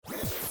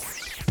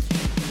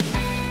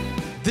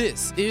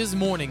This is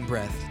Morning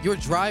Breath, your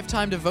drive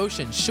time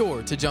devotion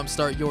sure to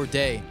jumpstart your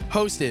day.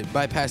 Hosted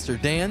by Pastor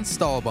Dan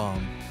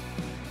Stahlbaum.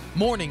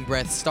 Morning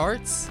Breath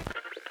starts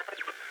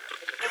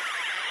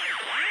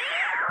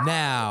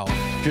now.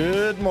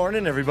 Good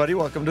morning, everybody.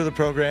 Welcome to the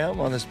program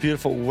on this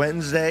beautiful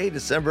Wednesday,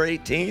 December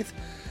 18th.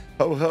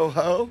 Ho, ho,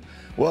 ho.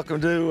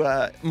 Welcome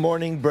to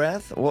Morning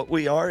Breath. What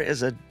we are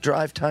is a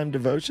drive time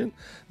devotion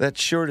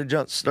that's sure to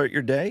jumpstart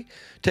your day.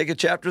 Take a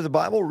chapter of the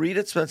Bible, read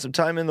it, spend some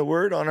time in the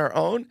Word on our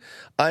own.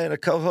 I and a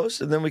co-host,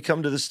 and then we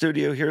come to the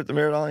studio here at the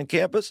Merritt Island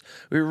campus.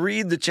 We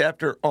read the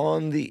chapter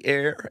on the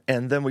air,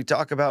 and then we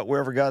talk about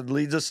wherever God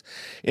leads us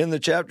in the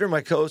chapter. My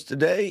co-host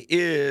today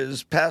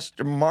is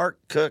Pastor Mark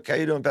Cook. How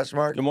you doing, Pastor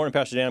Mark? Good morning,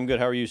 Pastor Dan. I'm good.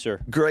 How are you,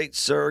 sir? Great,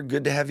 sir.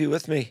 Good to have you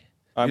with me.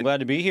 I'm glad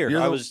to be here.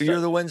 You're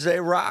the Wednesday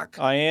rock.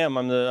 I am.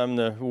 I'm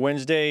the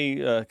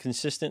Wednesday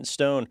consistent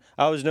stone.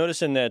 I was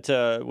noticing that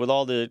with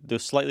all the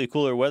slightly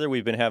cooler weather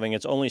we've been having,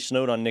 it's only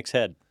snowed on Nick's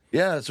head.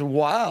 Yeah, it's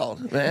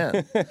wild,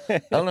 man.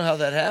 I don't know how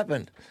that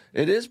happened.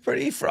 It is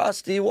pretty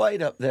frosty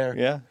white up there.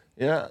 Yeah.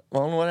 Yeah. I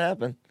don't know what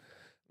happened.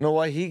 I don't know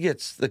why he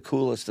gets the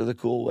coolest of the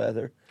cool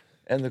weather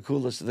and the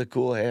coolest of the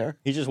cool hair.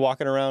 He's just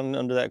walking around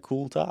under that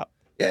cool top.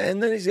 Yeah,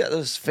 and then he's got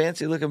those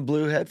fancy-looking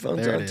blue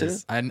headphones There on, it too.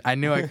 is. I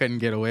knew I couldn't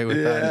get away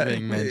without it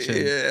being mentioned.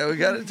 Yeah, we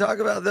got to talk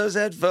about those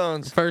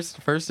headphones.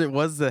 First it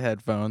was the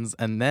headphones,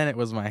 and then it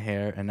was my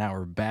hair, and now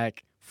we're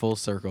back full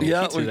circle.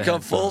 Yeah, to we've the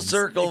come full headphones.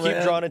 circle, You keep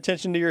man. drawing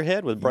attention to your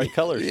head with bright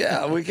colors.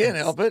 Yeah, we can't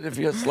help it. If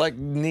it's like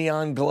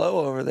neon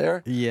glow over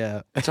there,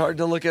 Yeah. it's hard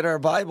to look at our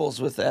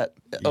Bibles with that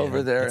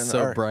over there. It's in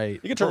so our, bright.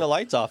 You could turn the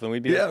lights off and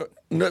we'd be Yeah,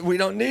 no, we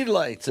don't need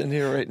lights in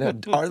here right now.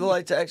 Are the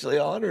lights actually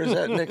on, or is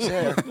that Nick's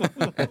hair?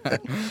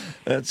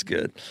 That's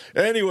good.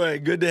 Anyway,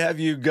 good to have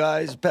you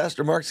guys.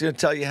 Pastor Mark's going to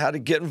tell you how to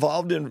get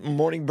involved in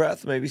Morning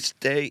Breath. Maybe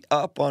stay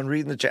up on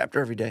reading the chapter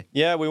every day.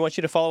 Yeah, we want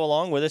you to follow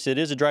along with us. It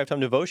is a drive time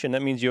devotion.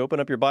 That means you open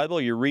up your Bible,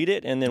 you read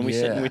it, and then we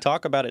sit and we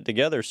talk about it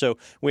together. So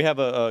we have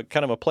a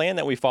kind of a plan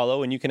that we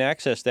follow, and you can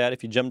access that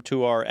if you jump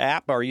to our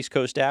app, our East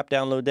Coast app,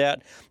 download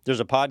that.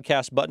 There's a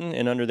podcast button,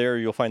 and under there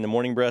you'll find the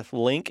Morning Breath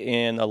link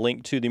and a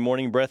link to the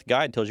Morning Breath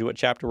guide. Tells you what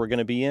chapter we're going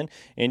to be in,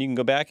 and you can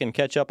go back and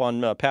catch up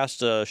on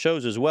past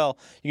shows as well.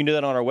 You can do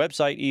that on our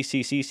website,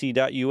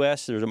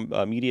 eccc.us. There's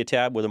a media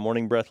tab with a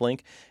Morning Breath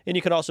link, and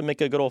you can also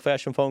make a good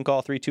old-fashioned phone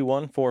call,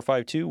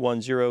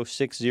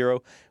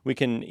 321-452-1060. We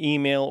can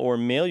email or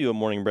mail you a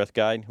Morning Breath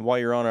guide. While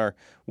you're on our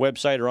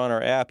website or on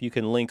our app, you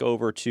can link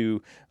over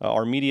to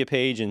our media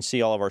page and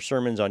see all of our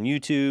sermons on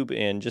YouTube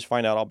and just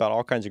find out about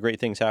all kinds of great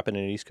things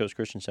happening at East Coast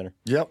Christian Center.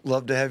 Yep,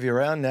 love to have you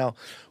around. Now,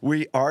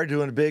 we are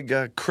doing a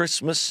big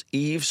Christmas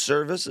Eve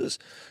services.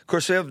 Of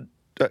course, we have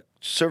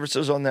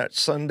services on that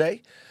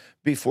Sunday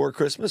before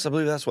Christmas. I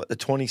believe that's, the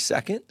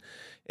 22nd?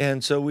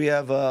 And so we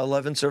have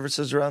 11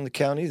 services around the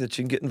county that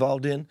you can get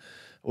involved in,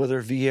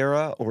 whether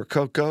Viera or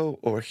Cocoa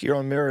or here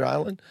on Merritt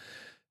Island.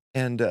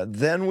 And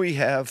then we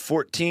have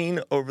 14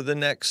 over the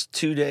next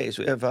 2 days.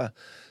 We have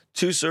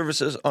 2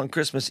 services on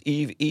Christmas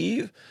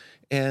Eve,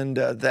 and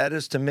that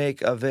is to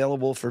make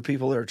available for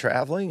people that are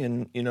traveling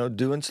and,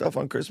 doing stuff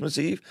on Christmas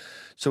Eve.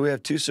 So we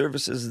have 2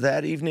 services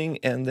that evening,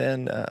 and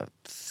then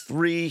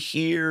 3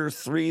 here,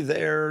 3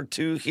 there,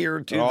 2 here,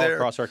 2 all there. All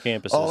across our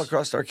campuses. All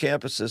across our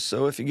campuses.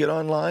 So if you get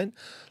online,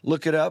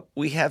 look it up.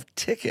 We have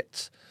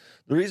tickets.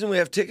 The reason we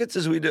have tickets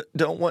is we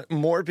don't want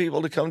more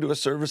people to come to a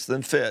service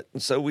than fit.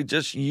 And so we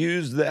just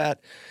use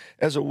that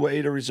as a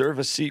way to reserve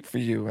a seat for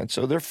you. And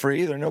so they're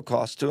free. They're no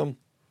cost to them.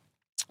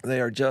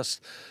 They are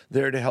just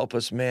there to help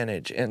us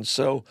manage. And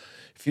so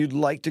if you'd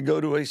like to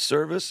go to a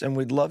service, and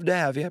we'd love to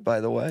have you, by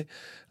the way,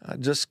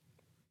 just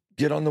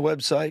get on the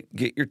website,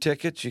 get your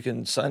tickets. You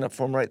can sign up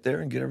for them right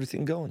there and get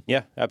everything going.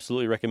 Yeah,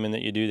 absolutely recommend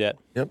that you do that.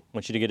 Yep.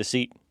 Want you to get a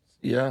seat.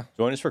 Yeah.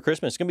 Join us for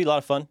Christmas. It's going to be a lot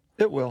of fun.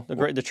 It will.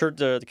 The church,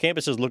 the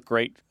campuses look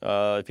great.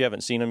 If you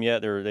haven't seen them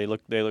yet, they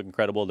look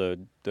incredible.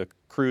 The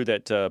crew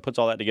that puts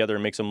all that together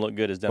and makes them look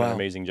good has done an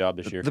amazing job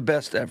this year. The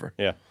best ever.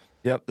 Yeah.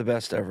 Yep, the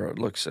best ever. It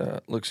looks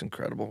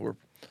incredible. We're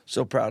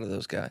so proud of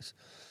those guys.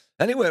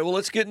 Anyway, well,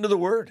 let's get into the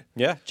Word.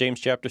 Yeah, James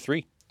chapter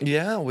 3.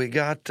 Yeah, we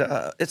got.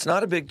 It's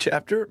not a big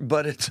chapter,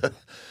 but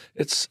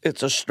it's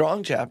a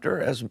strong chapter,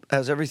 as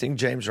everything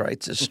James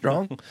writes is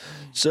strong.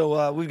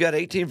 So we've got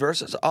 18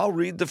 verses. I'll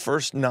read the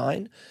first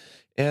 9.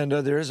 And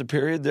there is a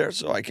period there,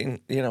 so I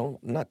can,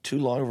 not too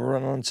long of a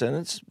run-on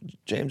sentence.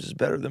 James is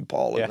better than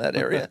Paul in that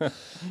area.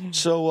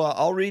 So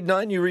I'll read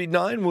 9, you read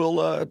 9.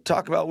 We'll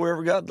talk about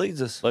wherever God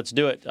leads us. Let's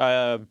do it.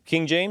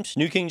 King James,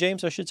 New King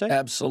James, I should say.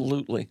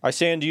 Absolutely. I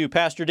say unto you,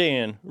 Pastor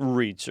Dan,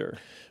 read, sir.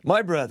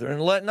 My brethren,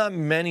 let not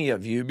many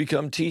of you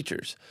become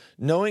teachers,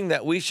 knowing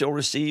that we shall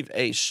receive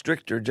a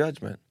stricter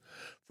judgment.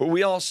 For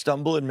we all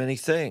stumble in many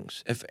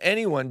things. If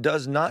anyone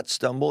does not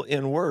stumble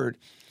in word,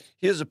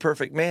 he is a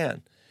perfect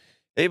man,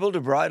 able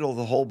to bridle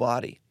the whole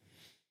body.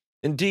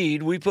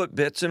 Indeed, we put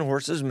bits in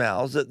horses'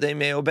 mouths that they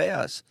may obey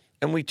us,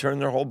 and we turn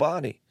their whole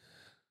body.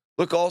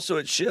 Look also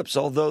at ships,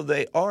 although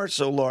they are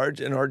so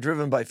large and are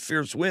driven by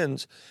fierce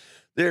winds,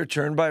 they are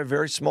turned by a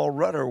very small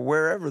rudder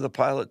wherever the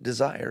pilot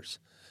desires.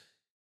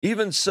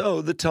 Even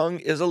so, the tongue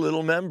is a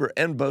little member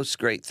and boasts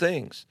great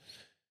things.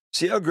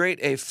 See how great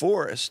a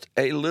forest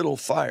a little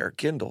fire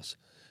kindles.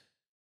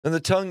 And the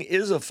tongue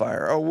is a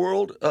fire, a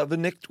world of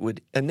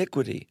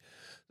iniquity.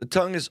 The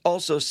tongue is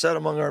also set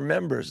among our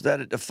members, that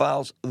it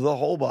defiles the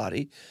whole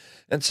body,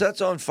 and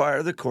sets on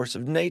fire the course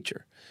of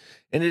nature.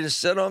 And it is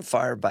set on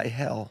fire by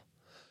hell.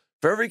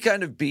 For every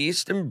kind of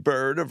beast and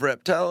bird, of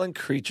reptile and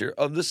creature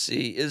of the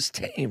sea is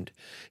tamed,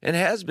 and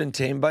has been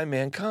tamed by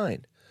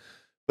mankind.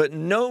 But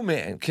no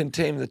man can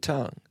tame the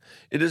tongue.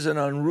 It is an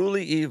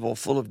unruly evil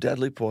full of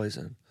deadly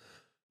poison.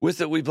 With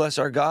it we bless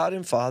our God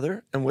and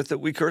Father, and with it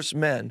we curse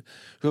men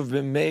who have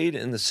been made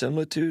in the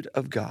similitude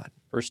of God.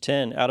 Verse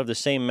 10, out of the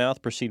same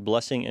mouth proceed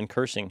blessing and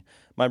cursing.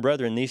 My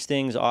brethren, these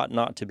things ought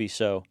not to be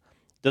so.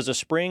 Does a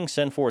spring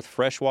send forth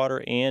fresh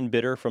water and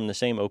bitter from the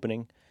same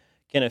opening?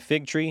 Can a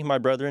fig tree, my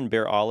brethren,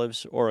 bear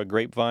olives, or a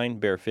grapevine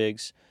bear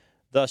figs?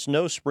 Thus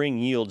no spring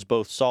yields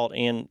both salt,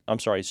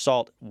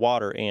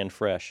 water, and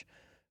fresh.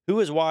 Who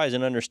is wise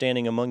and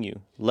understanding among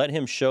you? Let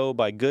him show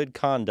by good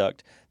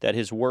conduct that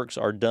his works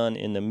are done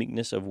in the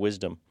meekness of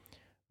wisdom.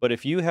 But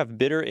if you have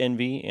bitter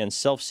envy and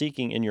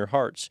self-seeking in your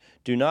hearts,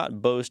 do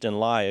not boast and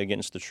lie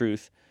against the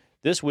truth.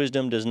 This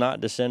wisdom does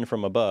not descend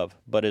from above,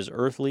 but is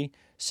earthly,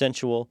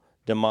 sensual,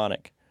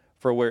 demonic.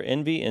 For where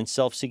envy and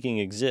self-seeking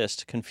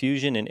exist,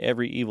 confusion and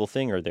every evil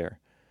thing are there.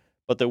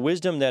 But the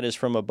wisdom that is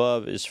from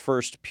above is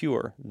first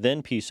pure,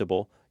 then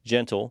peaceable,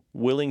 gentle,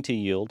 willing to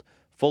yield,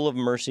 full of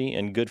mercy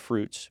and good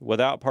fruits,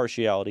 without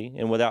partiality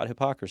and without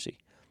hypocrisy.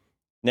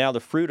 Now the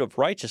fruit of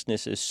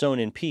righteousness is sown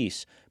in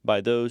peace by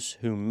those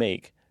who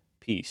make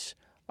peace.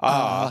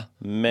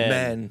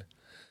 Amen.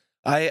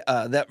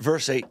 That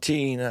verse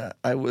 18,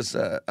 I was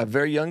a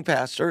very young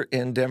pastor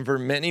in Denver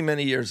many,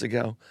 many years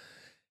ago,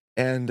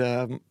 and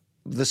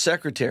the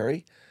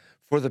secretary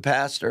for the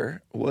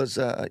pastor was,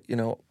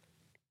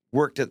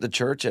 worked at the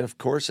church, and of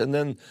course, and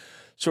then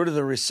sort of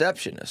the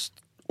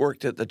receptionist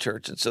worked at the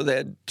church. And so they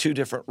had two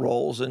different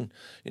roles. And,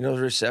 the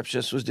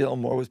receptionist was dealing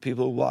more with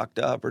people who walked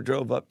up or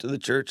drove up to the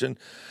church. And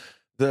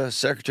the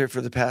secretary for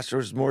the pastor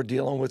was more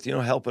dealing with,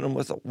 helping them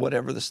with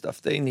whatever the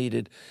stuff they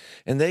needed.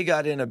 And they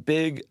got in a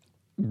big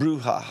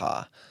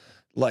brouhaha,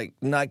 like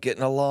not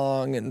getting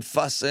along and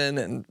fussing.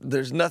 And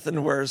there's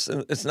nothing worse.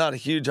 It's not a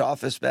huge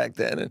office back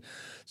then. And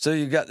so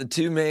you got the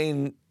two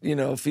main,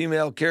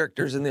 female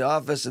characters in the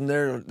office, and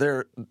they're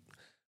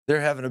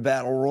having a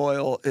battle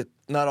royal. It's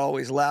not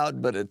always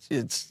loud, but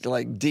it's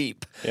like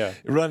deep,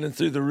 running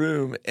through the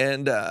room.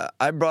 And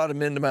I brought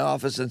them into my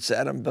office and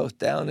sat them both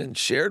down and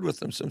shared with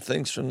them some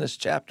things from this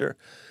chapter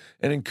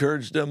and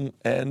encouraged them.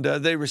 And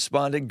they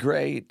responded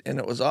great, and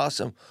it was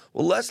awesome.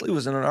 Well, Leslie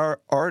was an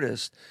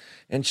artist,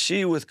 and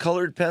she, with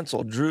colored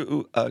pencil,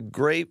 drew a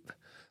grape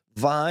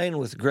vine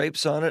with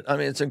grapes on it. I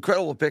mean, it's an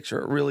incredible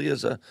picture. It really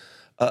is a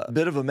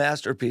bit of a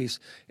masterpiece,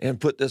 and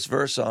put this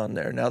verse on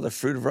there. Now the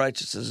fruit of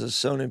righteousness is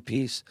sown in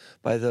peace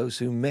by those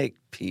who make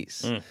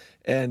peace.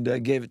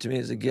 And gave it to me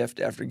as a gift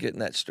after getting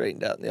that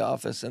straightened out in the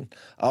office. And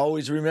I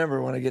always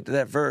remember when I get to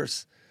that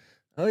verse,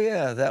 oh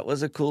yeah, that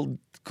was a cool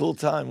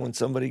time when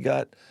somebody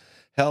got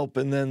help,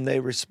 and then they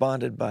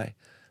responded by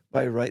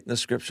writing the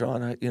scripture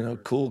on a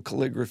cool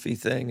calligraphy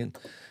thing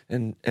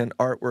and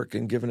artwork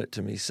and giving it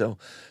to me. So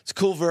it's a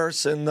cool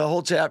verse, and the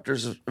whole chapter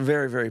is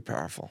very, very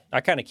powerful.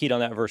 I kind of keyed on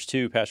that verse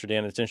too, Pastor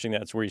Dan. It's interesting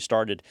that's where you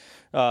started.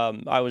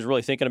 I was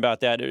really thinking about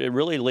that. It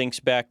really links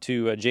back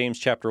to James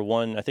chapter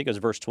 1, I think it was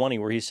verse 20,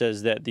 where he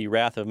says that the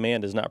wrath of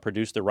man does not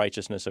produce the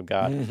righteousness of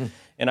God. Mm-hmm.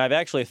 And I've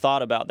actually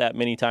thought about that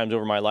many times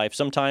over my life.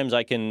 Sometimes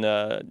I can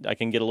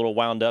get a little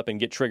wound up and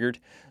get triggered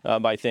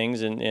by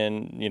things,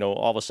 and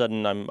all of a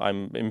sudden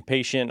I'm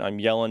impatient. I'm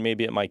yelling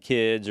maybe at my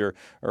kids or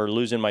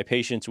losing my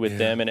patience with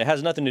them, and it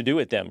has nothing to do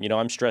with them.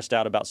 I'm stressed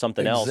out about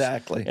something else.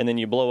 Exactly. And then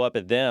you blow up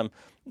at them.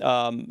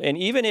 And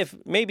even if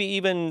maybe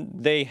even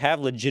they have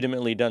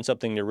legitimately done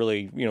something to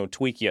really,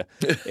 tweak you,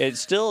 it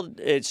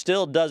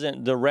still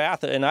doesn't, the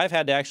wrath, and I've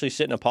had to actually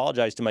sit and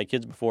apologize to my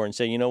kids before and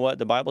say, you know what,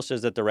 the Bible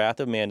says that the wrath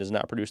of man does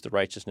not produce the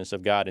righteousness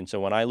of God. And so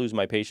when I lose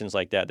my patience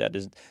like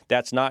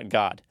that's not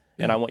God.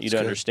 And I want you to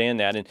understand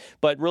that.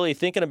 But really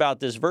thinking about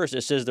this verse,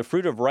 it says the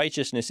fruit of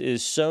righteousness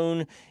is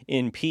sown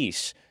in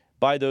peace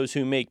by those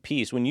who make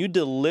peace. When you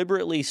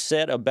deliberately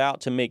set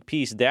about to make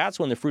peace, that's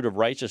when the fruit of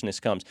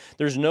righteousness comes.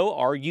 There's no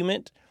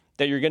argument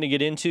that you're going to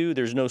get into.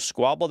 There's no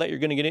squabble that you're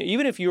going to get into.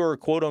 Even if you're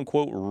quote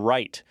unquote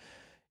right,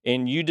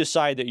 and you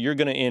decide that you're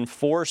going to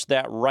enforce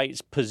that right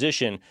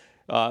position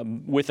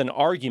with an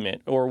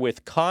argument or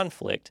with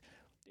conflict,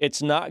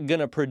 it's not going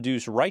to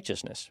produce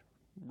righteousness.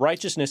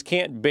 Righteousness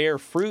can't bear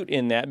fruit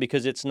in that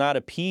because it's not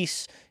a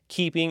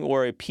peacekeeping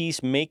or a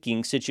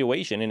peacemaking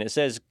situation. And it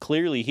says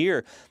clearly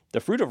here, the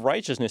fruit of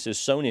righteousness is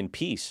sown in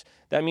peace.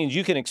 That means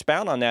you can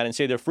expound on that and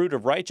say the fruit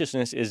of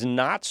righteousness is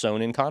not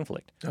sown in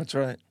conflict. That's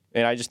right.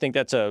 And I just think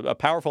that's a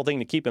powerful thing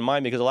to keep in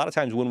mind, because a lot of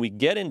times when we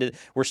get into,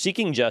 we're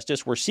seeking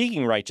justice, we're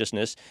seeking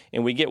righteousness,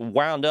 and we get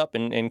wound up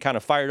and kind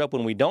of fired up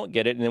when we don't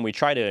get it, and then we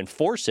try to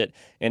enforce it,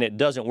 and it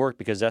doesn't work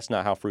because that's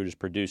not how fruit is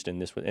produced in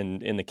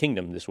the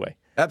kingdom this way.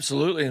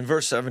 Absolutely. And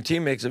verse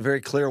 17 makes it very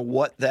clear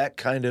what that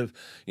kind of,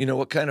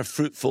 what kind of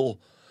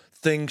fruitful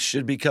things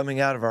should be coming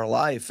out of our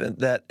life, and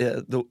that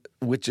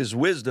which is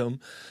wisdom,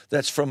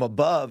 that's from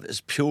above,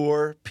 is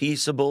pure,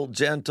 peaceable,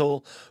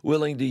 gentle,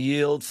 willing to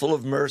yield, full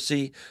of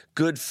mercy,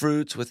 good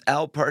fruits,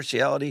 without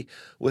partiality,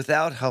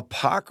 without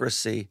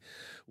hypocrisy,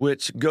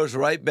 which goes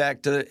right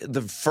back to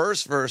the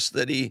first verse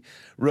that he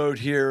wrote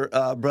here,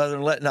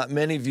 brethren, let not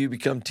many of you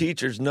become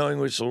teachers, knowing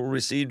which will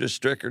receive a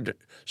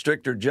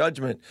stricter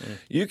judgment.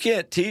 You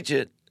can't teach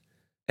it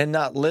and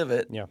not live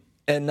it. Yeah.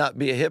 And not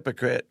be a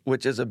hypocrite,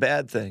 which is a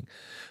bad thing.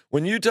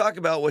 When you talk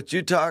about what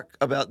you talk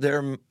about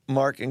there,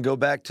 Mark, and go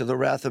back to the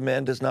wrath of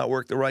man does not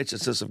work the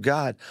righteousness of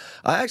God,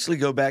 I actually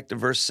go back to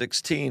verse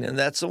 16, and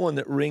that's the one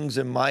that rings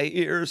in my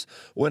ears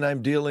when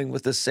I'm dealing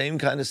with the same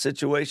kind of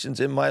situations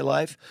in my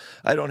life.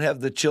 I don't have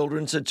the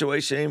children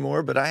situation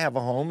anymore, but I have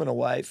a home and a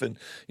wife and,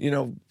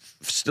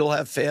 still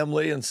have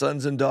family and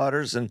sons and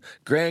daughters and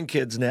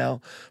grandkids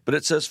now. But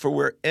it says, for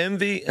where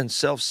envy and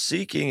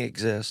self-seeking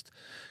exist,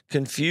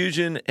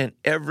 confusion and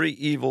every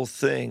evil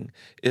thing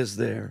is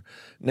there.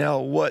 Now,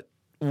 what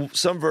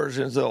some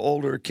versions, the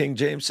older King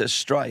James says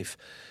strife.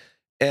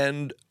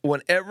 And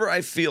whenever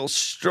I feel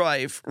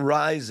strife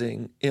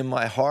rising in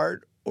my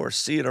heart or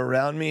see it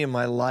around me in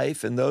my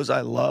life and those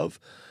I love,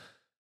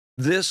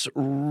 this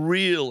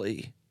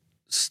really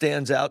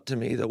stands out to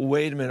me that,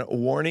 wait a minute,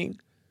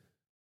 warning,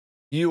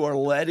 you are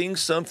letting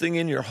something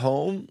in your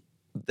home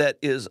that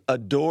is a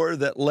door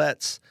that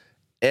lets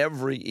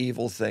every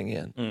evil thing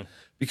in.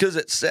 Because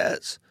it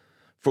says,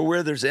 for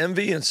where there's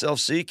envy and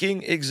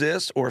self-seeking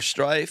exists, or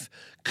strife,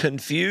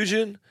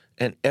 confusion,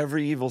 and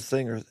every evil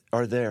thing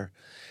are there.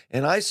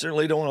 And I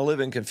certainly don't want to live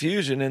in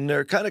confusion, and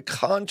they're kind of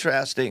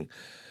contrasting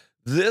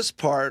this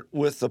part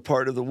with the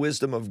part of the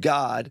wisdom of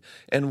God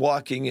and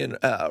walking in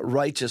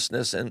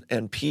righteousness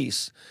and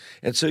peace.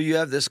 And so you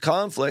have this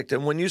conflict,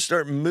 and when you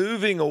start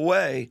moving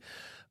away,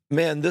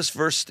 man, this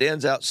verse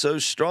stands out so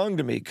strong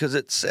to me because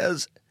it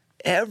says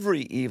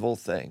every evil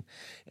thing.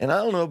 And I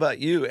don't know about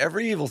you,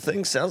 every evil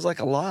thing sounds like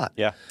a lot.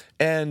 Yeah.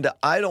 And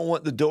I don't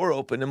want the door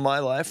open in my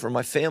life or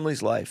my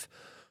family's life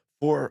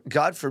for,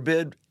 God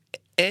forbid,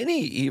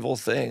 any evil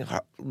thing,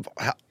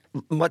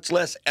 much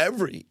less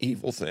every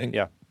evil thing.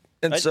 Yeah.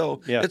 And it's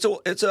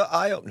an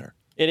eye-opener.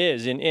 It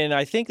is. And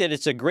I think that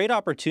it's a great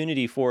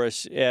opportunity for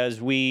us as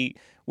we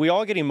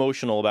all get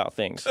emotional about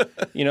things.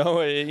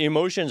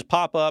 Emotions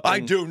pop up. I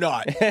do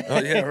not. Oh,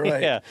 yeah,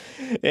 right. Yeah.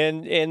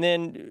 And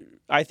then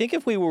I think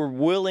if we were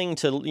willing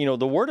to,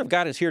 the Word of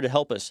God is here to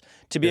help us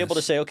to be able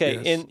to say, okay,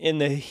 in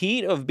the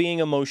heat of being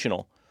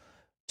emotional,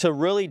 to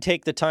really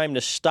take the time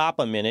to stop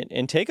a minute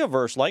and take a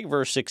verse like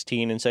verse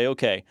 16 and say,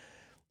 okay,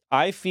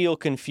 I feel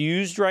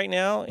confused right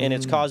now, and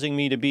it's causing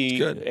me to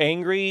be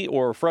angry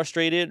or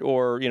frustrated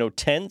or,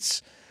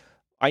 tense.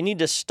 I need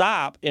to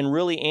stop and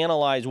really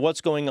analyze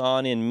what's going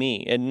on in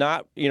me and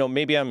not,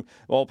 maybe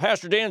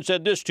Pastor Dan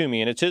said this to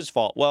me and it's his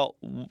fault. Well,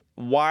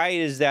 why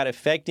is that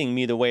affecting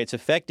me the way it's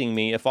affecting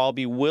me? If I'll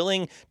be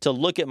willing to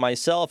look at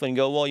myself and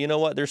go, well, you know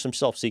what? There's some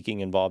self-seeking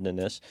involved in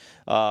this.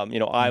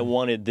 I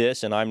wanted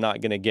this and I'm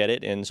not going to get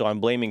it. And so I'm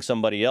blaming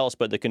somebody else.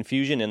 But the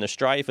confusion and the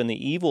strife and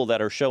the evil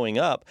that are showing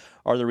up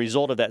are the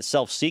result of that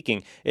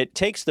self-seeking. It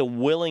takes the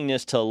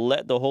willingness to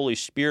let the Holy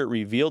Spirit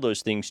reveal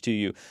those things to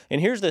you. And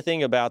here's the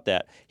thing about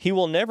that. He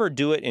will never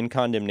do it in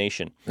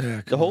condemnation.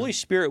 The Holy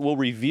Spirit will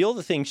reveal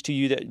the things to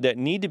you that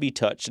need to be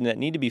touched and that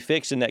need to be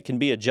fixed and that can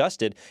be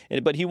adjusted.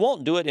 But he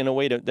won't do it in a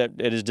way that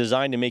is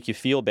designed to make you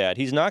feel bad.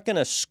 He's not going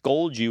to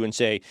scold you and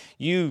say,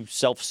 you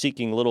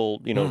self-seeking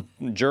little,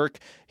 jerk.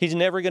 He's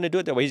never going to do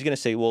it that way. He's going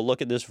to say, well,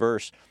 look at this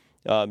verse.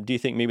 Do you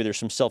think maybe there's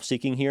some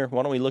self-seeking here?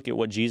 Why don't we look at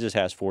what Jesus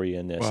has for you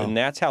in this? Wow. And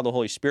that's how the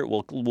Holy Spirit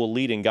will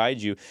lead and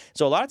guide you.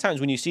 So a lot of times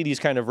when you see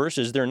these kind of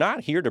verses, they're not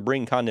here to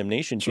bring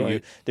condemnation to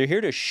you. They're here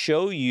to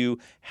show you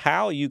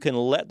how you can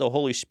let the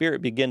Holy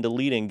Spirit begin to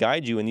lead and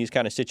guide you in these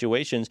kind of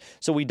situations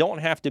so we don't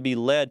have to be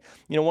led.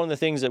 One of the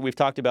things that we've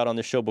talked about on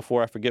this show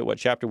before, I forget what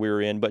chapter we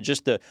were in, but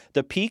just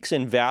the peaks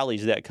and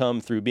valleys that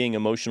come through being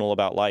emotional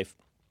about life.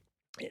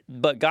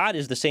 But God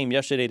is the same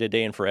yesterday,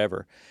 today, and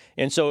forever.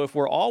 And so if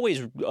we're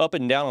always up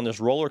and down on this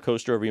roller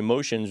coaster of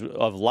emotions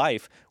of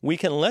life, we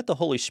can let the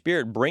Holy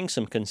Spirit bring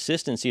some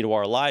consistency to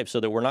our lives so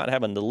that we're not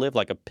having to live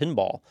like a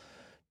pinball,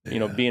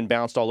 being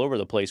bounced all over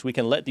the place. We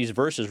can let these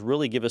verses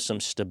really give us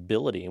some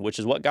stability, which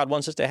is what God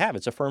wants us to have.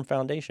 It's a firm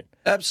foundation.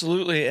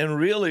 Absolutely. And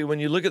really, when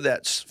you look at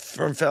that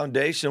firm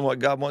foundation, what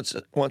God wants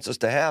us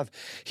to have,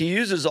 he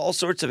uses all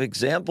sorts of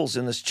examples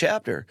in this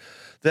chapter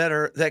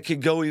that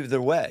could go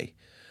either way.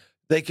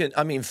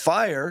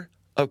 Fire,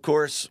 of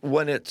course,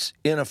 when it's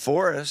in a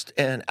forest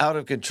and out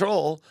of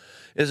control,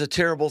 is a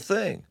terrible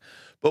thing.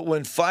 But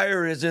when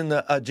fire is in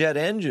a jet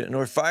engine,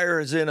 or fire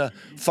is in a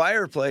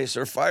fireplace,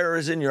 or fire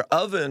is in your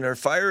oven, or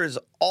fire is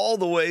all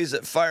the ways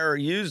that fire are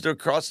used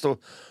across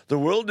the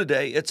world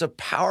today, it's a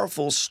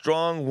powerful,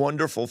 strong,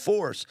 wonderful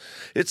force.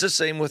 It's the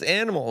same with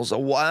animals. A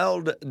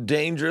wild,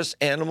 dangerous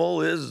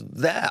animal is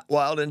that,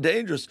 wild and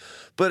dangerous.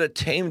 But a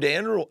tamed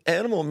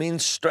animal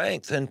means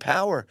strength and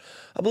power.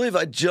 I believe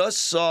I just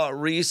saw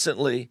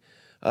recently,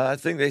 I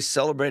think they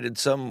celebrated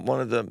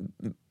one of the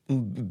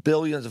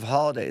billions of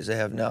holidays they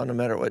have now, no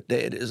matter what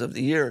day it is of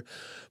the year.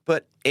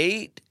 But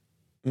 8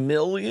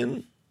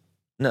 million,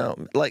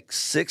 no, like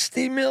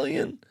 60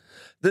 million.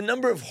 The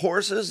number of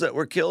horses that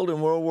were killed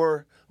in World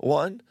War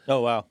I.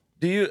 Oh, wow.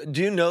 Do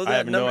you know that I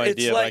have number? no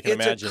idea, It's but I like can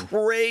it's imagine.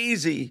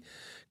 a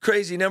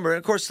crazy number. And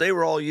of course, they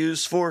were all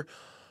used for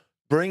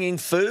bringing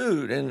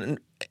food and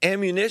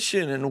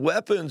ammunition and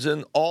weapons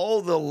and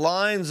all the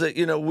lines that,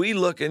 we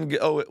look and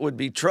go, it would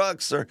be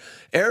trucks or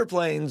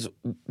airplanes.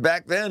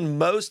 Back then,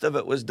 most of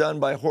it was done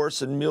by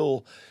horse and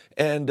mule,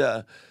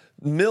 and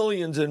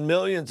millions and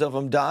millions of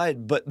them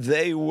died, but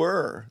they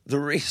were the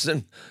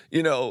reason,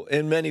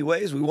 in many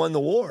ways we won the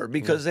war,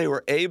 because they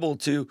were able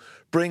to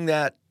bring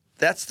that.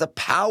 That's the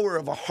power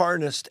of a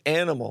harnessed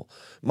animal.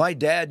 My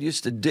dad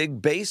used to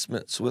dig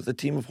basements with a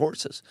team of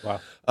horses. Wow.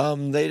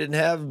 They didn't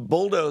have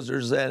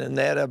bulldozers then, and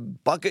they had a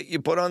bucket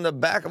you put on the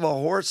back of a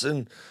horse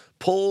and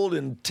pulled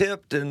and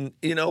tipped and,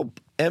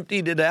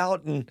 emptied it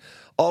out and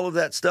all of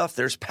that stuff.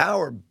 There's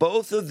power.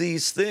 Both of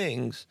these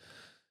things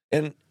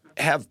and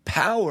have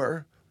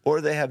power or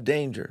they have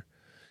danger.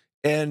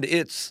 And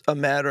it's a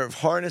matter of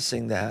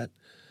harnessing that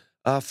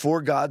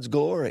for God's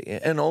glory.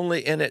 And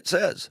it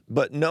says,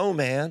 but no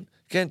man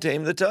can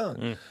tame the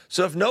tongue.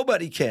 So if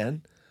nobody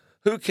can,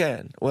 who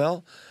can?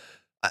 Well,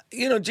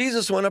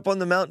 Jesus went up on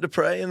the mountain to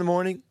pray in the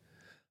morning.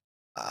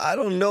 I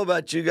don't know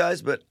about you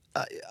guys, but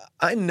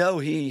I know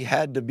he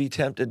had to be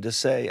tempted to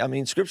say,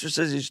 Scripture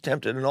says he's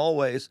tempted in all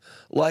ways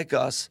like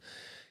us.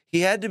 He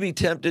had to be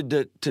tempted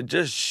to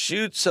just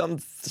shoot some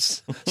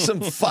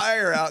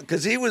fire out,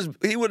 because he would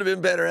have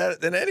been better at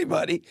it than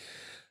anybody.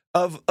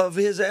 Of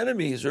his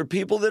enemies or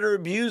people that are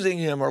abusing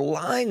him or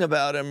lying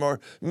about him or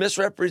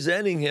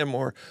misrepresenting him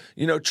or,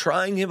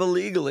 trying him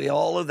illegally,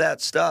 all of that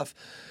stuff.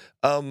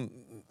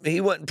 He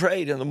went and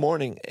prayed in the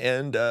morning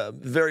and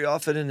very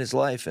often in his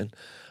life. And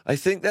I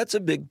think that's a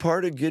big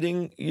part of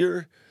getting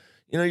your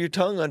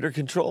tongue under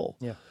control.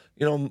 Yeah.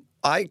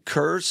 I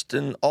cursed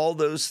and all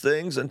those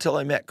things until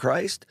I met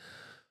Christ.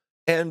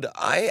 And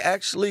I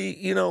actually,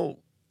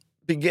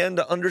 began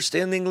to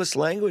understand the English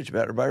language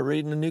better by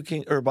reading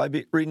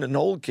reading an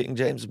old King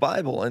James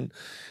Bible, and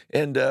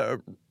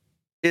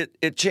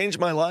it changed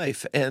my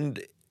life,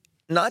 and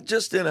not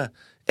just in a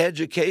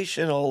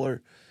educational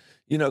or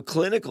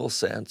clinical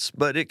sense,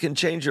 but it can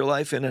change your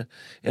life in an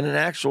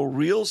actual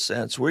real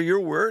sense where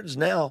your words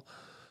now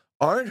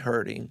aren't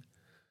hurting,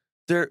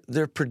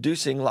 they're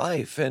producing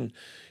life. And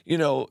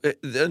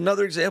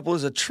another example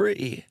is a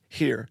tree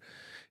here,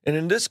 and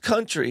in this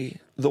country,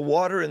 the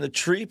water in the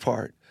tree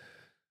part.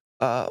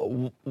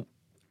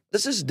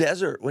 This is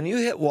desert. When you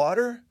hit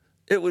water,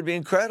 it would be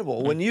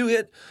incredible. When you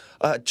hit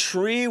a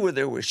tree where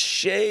there was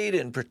shade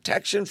and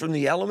protection from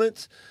the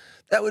elements,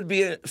 that would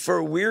be, for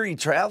a weary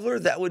traveler,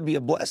 that would be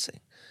a blessing.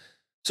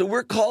 So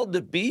we're called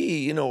to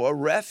be, a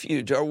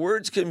refuge. Our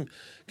words can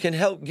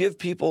help give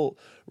people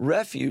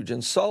refuge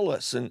and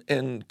solace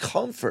and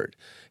comfort.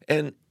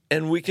 And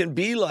we can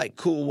be like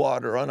cool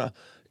water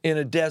in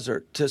a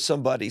desert to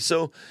somebody.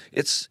 So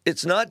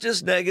it's not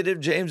just negative.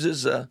 James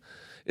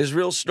is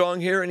real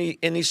strong here, and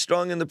he's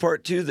strong in the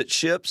part too that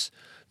ships,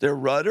 their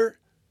rudder,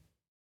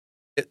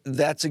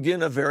 that's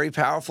again a very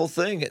powerful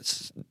thing.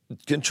 It's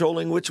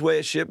controlling which way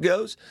a ship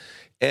goes.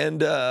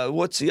 And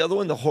what's the other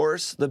one? The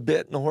horse, the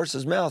bit in the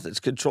horse's mouth. It's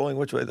controlling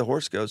which way the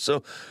horse goes.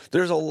 So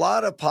there's a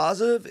lot of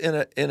positive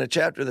in a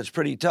chapter that's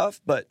pretty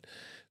tough, but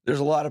there's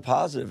a lot of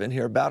positive in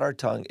here about our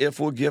tongue if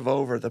we'll give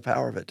over the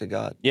power of it to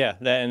God. Yeah,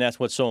 and that's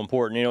what's so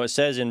important. It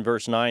says in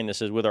verse 9, it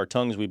says, with our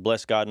tongues we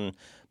bless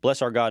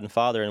our God and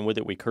Father, and with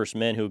it we curse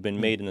men who have been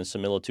made in the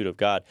similitude of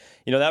God.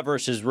 That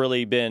verse has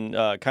really been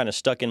kind of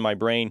stuck in my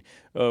brain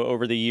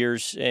over the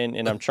years,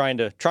 and I'm trying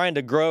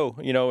to grow,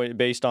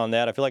 based on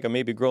that. I feel like I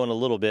may be growing a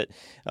little bit,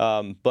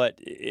 but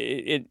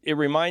it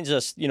reminds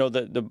us,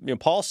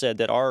 Paul said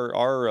that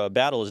our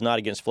battle is not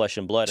against flesh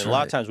and blood, and a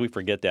lot of times we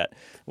forget that.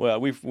 Well,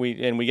 we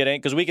get angry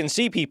because we can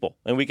see people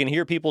and we can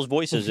hear people's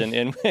voices,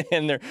 and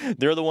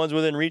they're the ones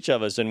within reach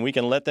of us, and we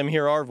can let them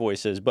hear our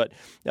voices. But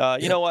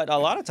you know what? A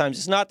lot of times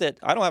it's not that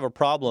I don't have a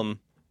problem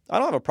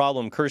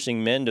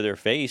cursing men to their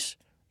face.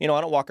 I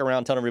don't walk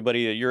around telling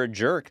everybody that you're a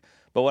jerk.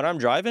 But when I'm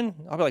driving,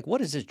 I'll be like,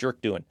 "What is this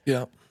jerk doing?"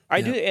 Yeah, I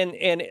do,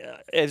 and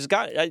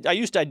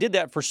I did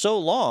that for so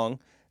long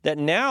that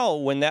now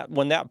when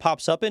that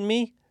pops up in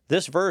me,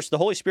 this verse, the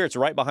Holy Spirit's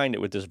right behind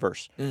it with this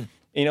verse.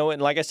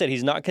 And like I said,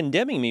 He's not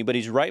condemning me, but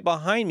He's right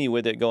behind me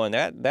with it, going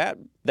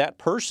that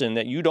person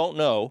that you don't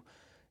know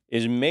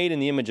is made in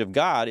the image of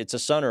God. It's a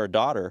son or a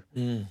daughter.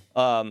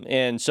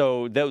 And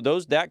so that's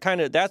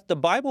the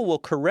Bible will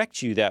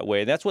correct you that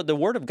way. That's what the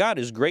Word of God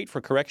is great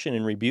for, correction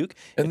and rebuke.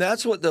 And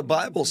that's what the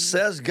Bible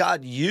says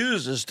God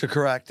uses to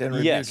correct and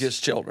rebuke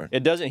His children. He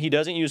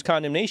doesn't use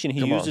condemnation.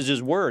 He uses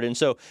His Word. And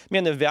so,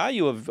 man, the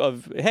value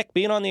of heck,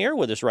 being on the air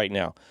with us right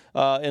now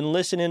and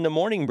listening to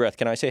Morning Breath.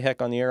 Can I say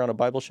heck on the air on a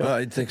Bible show?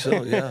 I think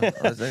so, yeah.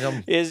 I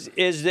think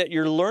is that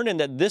you're learning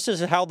that this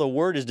is how the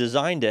Word is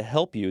designed to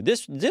help you.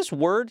 This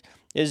Word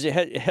is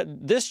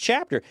this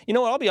chapter.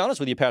 I'll be honest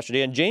with you, Pastor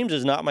Dan. James James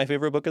is not my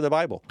favorite book of the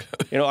Bible.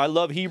 I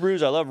love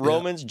Hebrews, I love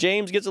Romans.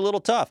 James gets a little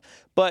tough,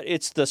 but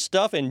it's the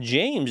stuff in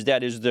James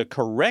that is the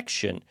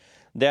correction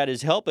that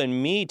is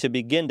helping me to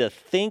begin to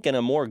think in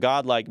a more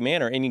godlike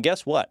manner. And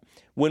guess what?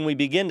 When we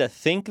begin to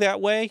think that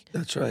way,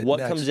 that's right. What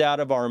comes out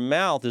of our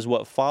mouth is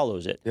what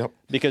follows it. Yep.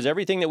 Because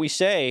everything that we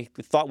say,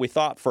 we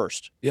thought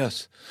first.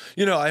 Yes.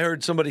 I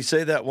heard somebody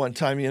say that one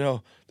time,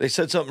 they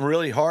said something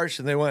really harsh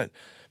and they went,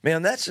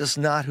 man, that's just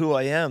not who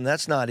I am.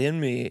 That's not in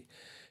me.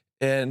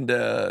 And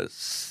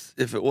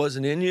if it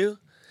wasn't in you,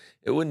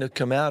 it wouldn't have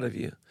come out of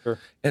you. Sure.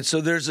 And so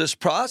there's this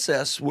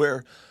process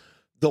where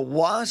the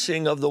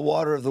washing of the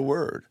water of the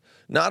Word,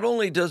 not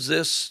only does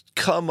this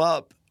come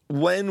up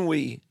when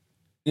we,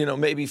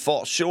 maybe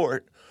fall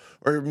short,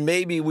 or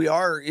maybe we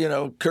are,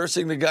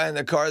 cursing the guy in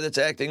the car that's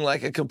acting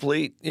like a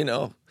complete,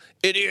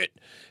 idiot.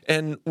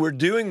 And we're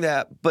doing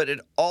that, but it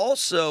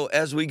also,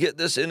 as we get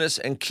this in us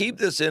and keep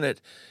this in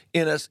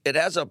us, it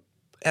has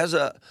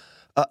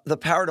the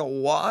power to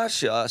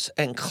wash us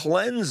and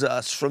cleanse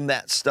us from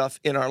that stuff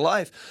in our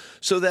life,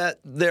 so that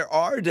there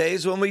are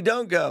days when we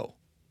don't go,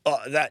 oh,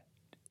 that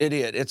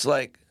idiot. It's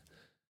like,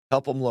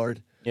 help him,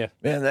 Lord. Yeah.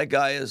 Man, that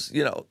guy is,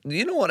 you know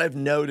what I've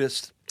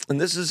noticed, and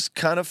this is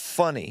kind of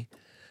funny.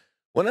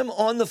 When I'm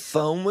on the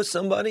phone with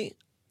somebody,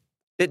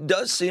 it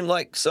does seem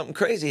like something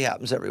crazy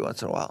happens every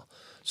once in a while.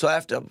 So I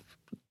have to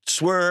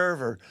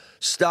swerve or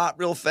stop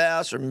real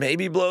fast or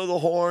maybe blow the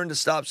horn to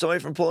stop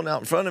somebody from pulling out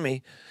in front of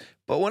me.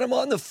 But when I'm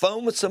on the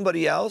phone with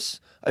somebody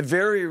else, I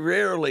very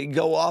rarely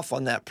go off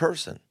on that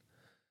person.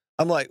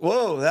 I'm like,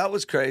 whoa, that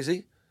was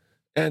crazy.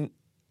 And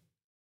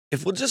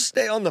if we'll just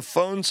stay on the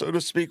phone, so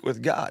to speak,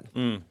 with God,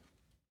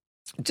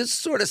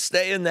 just sort of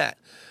stay in that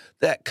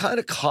kind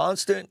of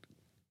constant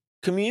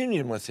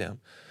communion with Him.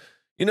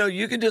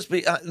 You can just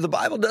be, the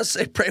Bible does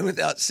say pray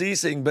without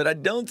ceasing, but I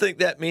don't think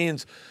that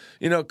means,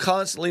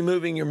 constantly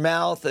moving your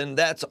mouth and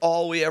that's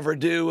all we ever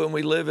do and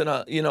we live in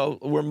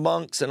we're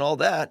monks and all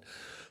that.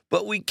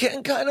 But we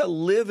can kind of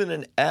live in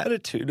an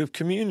attitude of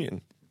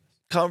communion,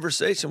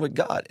 conversation with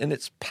God, and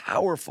it's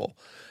powerful.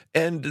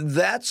 And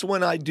that's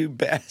when I do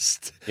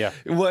best. Yeah.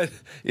 When,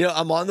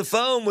 I'm on the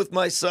phone with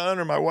my son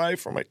or my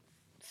wife or my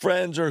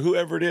friends or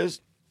whoever it is,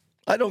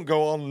 I don't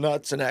go all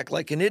nuts and act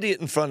like an idiot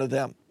in front of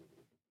them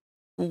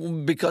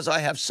because I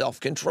have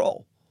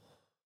self-control.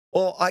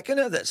 Well, I can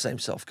have that same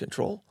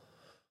self-control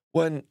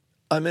when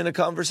I'm in a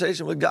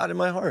conversation with God in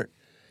my heart.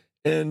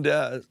 And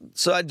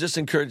so I just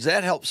encourage,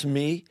 that helps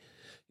me,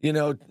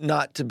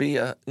 not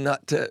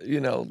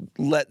to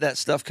let that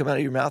stuff come out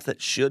of your mouth that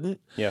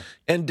shouldn't. Yeah.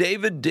 And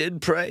David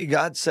did pray.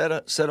 God set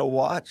a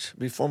watch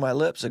before my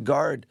lips, a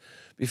guard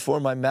before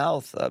my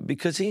mouth,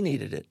 because he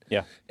needed it.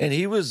 Yeah. And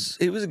he was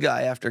a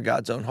guy after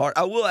God's own heart.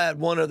 I will add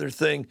one other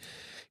thing,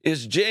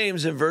 is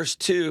James in verse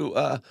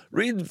 2.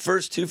 Read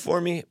verse 2 for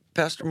me,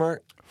 Pastor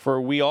Mark.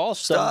 For we all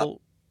stumble.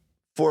 Stop.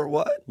 For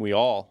what? We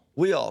all.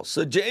 We all.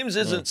 So James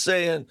isn't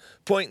saying,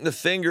 pointing the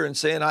finger and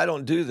saying, I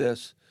don't do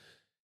this.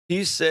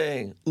 He's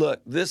saying,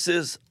 look, this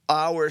is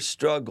our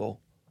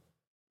struggle.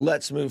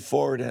 Let's move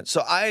forward in it.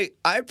 So I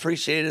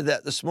appreciated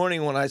that this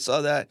morning when I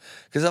saw that,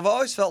 because I've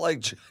always felt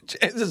like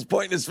James is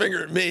pointing his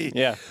finger at me.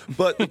 Yeah.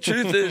 But the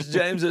truth is,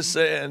 James is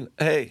saying,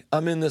 hey,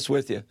 I'm in this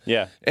with you.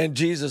 Yeah. And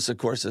Jesus, of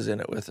course, is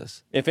in it with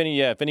us. If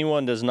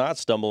anyone does not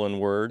stumble in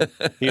word,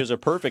 he is a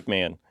perfect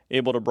man,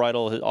 able to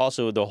bridle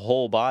also the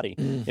whole body.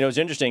 It's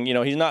interesting.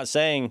 He's not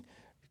saying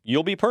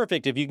you'll be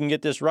perfect if you can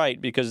get this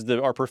right, because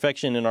our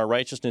perfection and our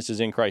righteousness is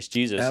in Christ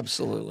Jesus.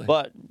 Absolutely.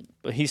 But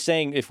he's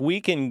saying if we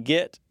can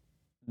get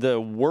the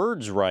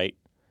words right,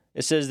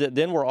 it says that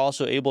then we're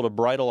also able to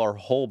bridle our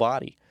whole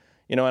body.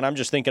 And I'm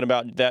just thinking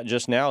about that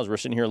just now as we're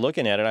sitting here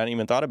looking at it. I hadn't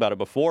even thought about it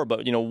before,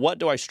 but what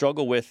do I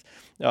struggle with?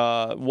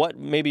 What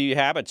maybe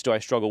habits do I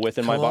struggle with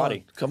in my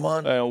body? Come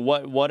on.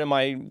 What am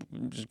I,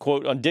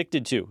 quote,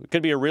 addicted to? It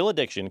could be a real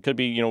addiction. It could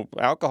be,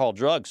 alcohol,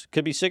 drugs. It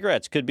could be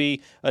cigarettes. It could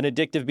be an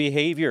addictive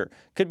behavior.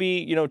 It could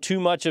be,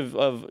 too much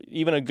of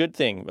even a good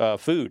thing,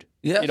 food.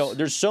 Yes.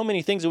 There's so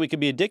many things that we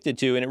could be addicted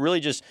to, and it really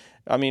just,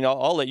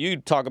 I'll let you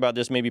talk about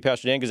this maybe,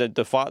 Pastor Dan, because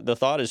the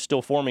thought is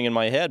still forming in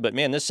my head. But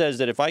man, this says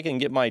that if I can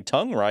get my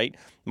tongue right,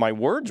 my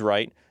words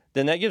right,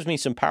 then that gives me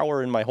some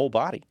power in my whole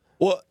body.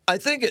 Well, I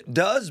think it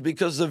does,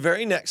 because the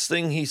very next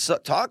thing he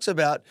talks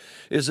about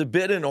is a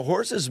bit in a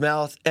horse's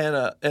mouth and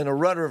a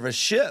rudder of a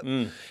ship.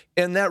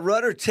 And that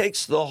rudder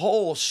takes the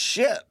whole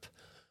ship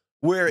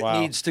where it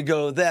needs to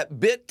go. That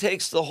bit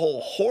takes the whole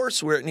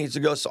horse where it needs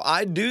to go. So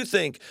I do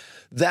think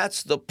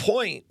that's the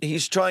point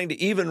he's trying to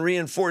even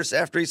reinforce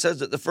after he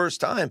says it the first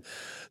time.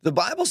 The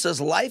Bible says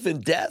life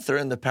and death are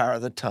in the power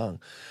of the tongue.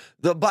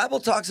 The Bible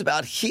talks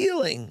about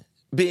healing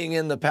being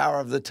in the power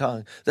of the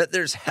tongue, that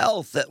there's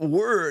health, that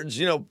words,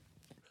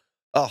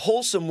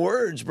 wholesome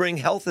words bring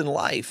health and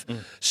life,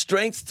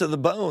 strength to the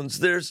bones.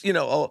 There's,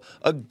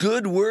 a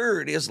good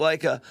word is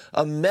like a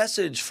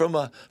message from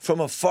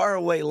a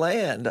faraway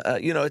land.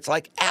 It's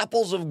like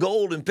apples of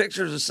gold and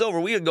pictures of silver.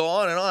 We could go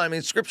on and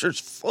on. Scripture's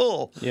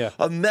full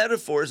of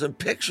metaphors and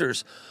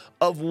pictures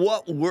of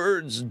what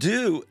words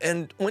do.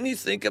 And when you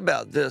think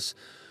about this,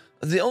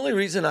 The only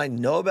reason I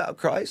know about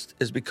Christ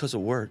is because of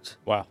words.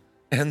 Wow.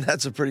 And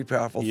that's a pretty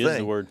powerful He thing. is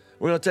the Word.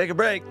 We're going to take a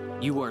break.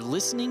 You are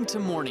listening to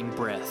Morning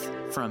Breath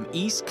from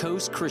East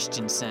Coast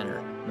Christian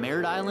Center,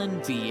 Merritt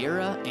Island,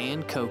 Vieira,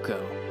 and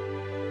Cocoa.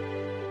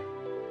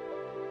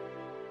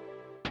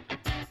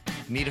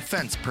 Need a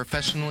fence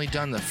professionally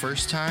done the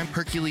first time?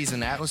 Hercules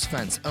and Atlas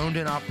Fence, owned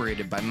and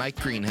operated by Mike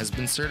Green, has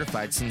been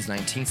certified since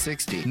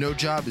 1960. No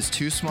job is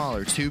too small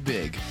or too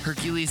big.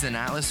 Hercules and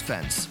Atlas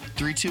Fence,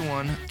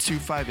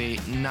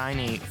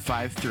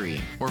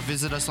 321-258-9853. Or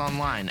visit us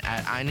online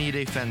at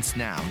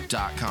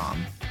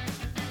IneedAFenceNow.com.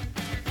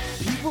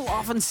 People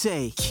often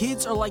say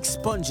kids are like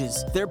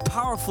sponges. Their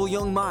powerful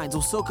young minds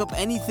will soak up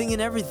anything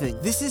and everything.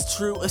 This is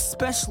true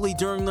especially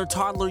during their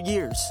toddler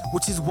years,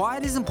 which is why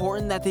it is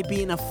important that they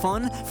be in a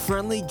fun,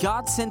 friendly,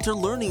 God-centered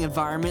learning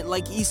environment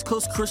like East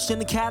Coast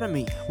Christian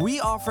Academy. We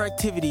offer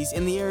activities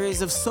in the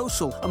areas of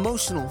social,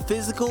 emotional,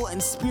 physical,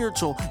 and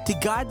spiritual to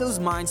guide those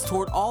minds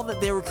toward all that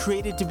they were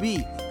created to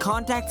be.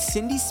 Contact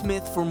Cindy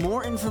Smith for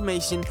more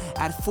information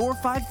at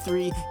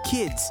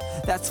 453-KIDS.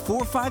 That's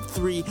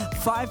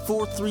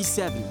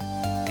 453-5437.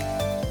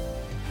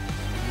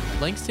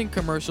 Langston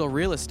Commercial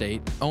Real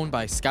Estate, owned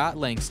by Scott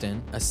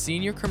Langston, a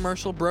senior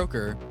commercial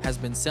broker, has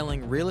been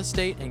selling real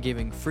estate and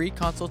giving free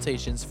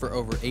consultations for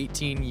over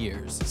 18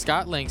 years.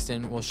 Scott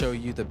Langston will show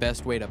you the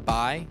best way to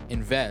buy,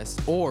 invest,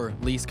 or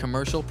lease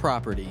commercial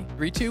property.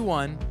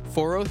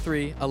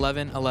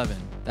 321-403-1111.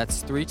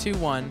 That's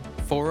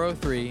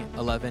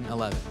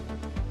 321-403-1111.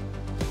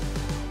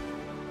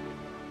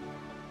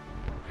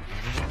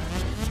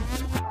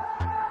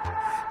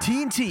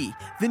 TNT,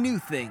 the new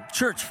thing,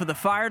 church for the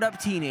fired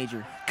up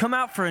teenager. Come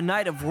out for a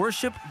night of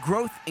worship,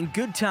 growth, and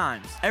good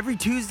times. Every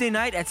Tuesday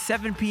night at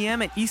 7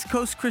 p.m. at East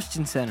Coast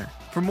Christian Center.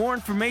 For more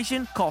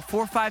information, call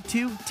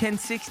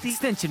 452-1060,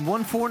 extension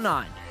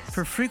 149.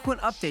 For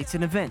frequent updates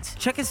and events,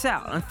 check us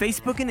out on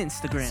Facebook and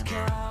Instagram.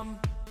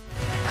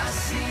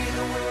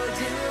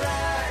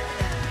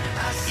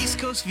 East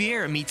Coast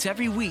Vieira meets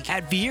every week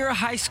at Vieira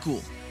High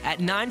School at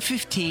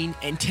 9:15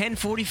 and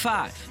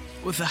 10:45.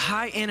 With a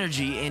high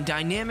energy and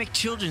dynamic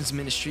children's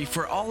ministry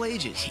for all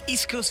ages,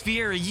 East Coast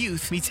Vieira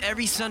Youth meets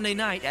every Sunday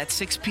night at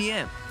 6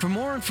 p.m. For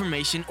more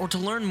information or to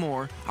learn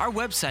more, our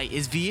website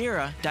is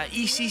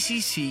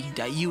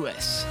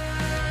vieira.eccc.us.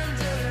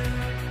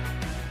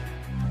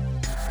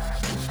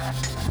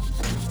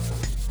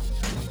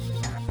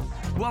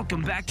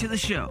 Welcome back to the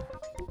show.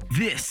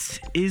 This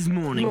is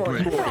Morning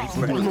Breath.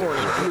 Morning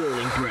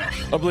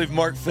Breath. I believe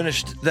Mark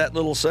finished that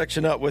little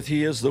section up with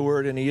 "He is the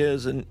Word," and He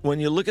is. And when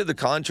you look at the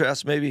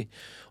contrast, maybe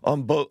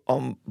on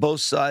both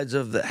sides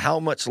of how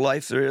much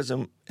life there is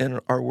in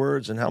our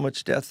words and how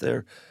much death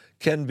there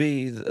can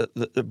be,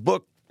 the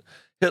book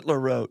Hitler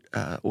wrote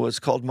was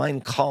called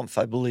Mein Kampf,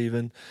 I believe,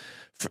 and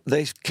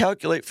they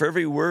calculate for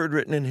every word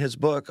written in his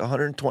book,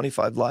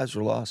 125 lives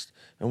were lost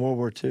in World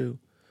War II.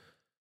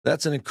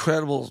 That's an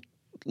incredible,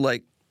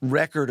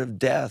 record of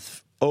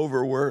death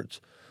over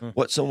words,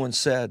 what someone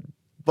said.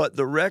 But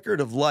the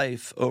record of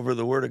life over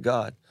the Word of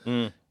God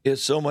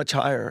is so much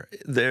higher.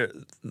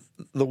 The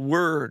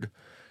Word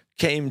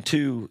came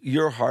to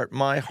your heart,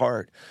 my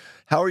heart.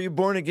 How are you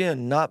born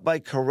again? Not by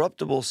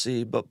corruptible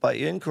seed, but by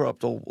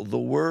incorruptible, the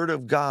Word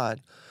of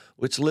God,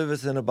 which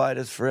liveth and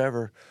abideth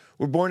forever.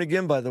 We're born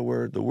again by the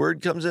Word. The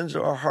Word comes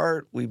into our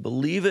heart. We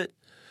believe it.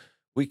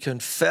 We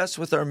confess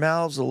with our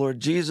mouths the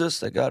Lord Jesus,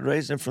 that God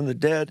raised Him from the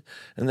dead,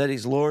 and that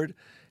He's Lord.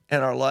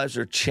 And our lives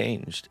are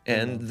changed.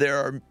 And there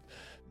are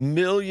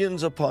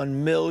millions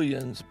upon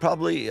millions,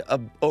 probably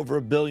over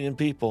 1 billion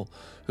people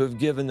who have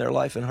given their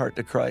life and heart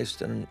to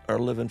Christ and are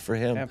living for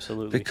Him.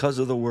 Absolutely. Because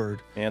of the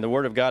Word. And the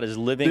Word of God is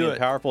living and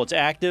powerful. It's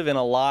active and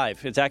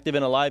alive. It's active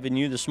and alive in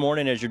you this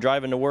morning as you're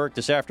driving to work,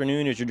 this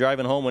afternoon as you're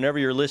driving home, whenever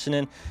you're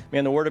listening.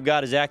 Man, the Word of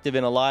God is active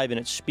and alive, and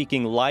it's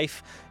speaking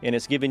life, and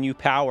it's giving you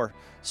power.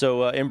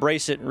 So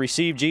embrace it,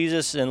 receive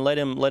Jesus, and let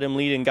Him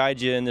lead and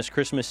guide you in this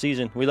Christmas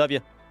season. We love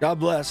you. God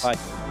bless. Bye.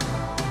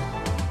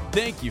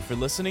 Thank you for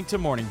listening to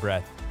Morning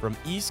Breath from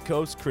East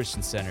Coast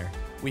Christian Center.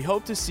 We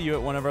hope to see you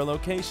at one of our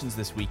locations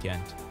this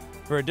weekend.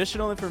 For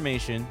additional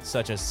information,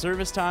 such as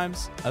service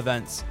times,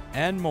 events,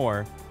 and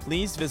more,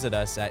 please visit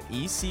us at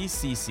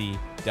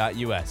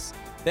eccc.us.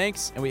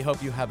 Thanks, and we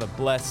hope you have a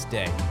blessed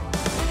day.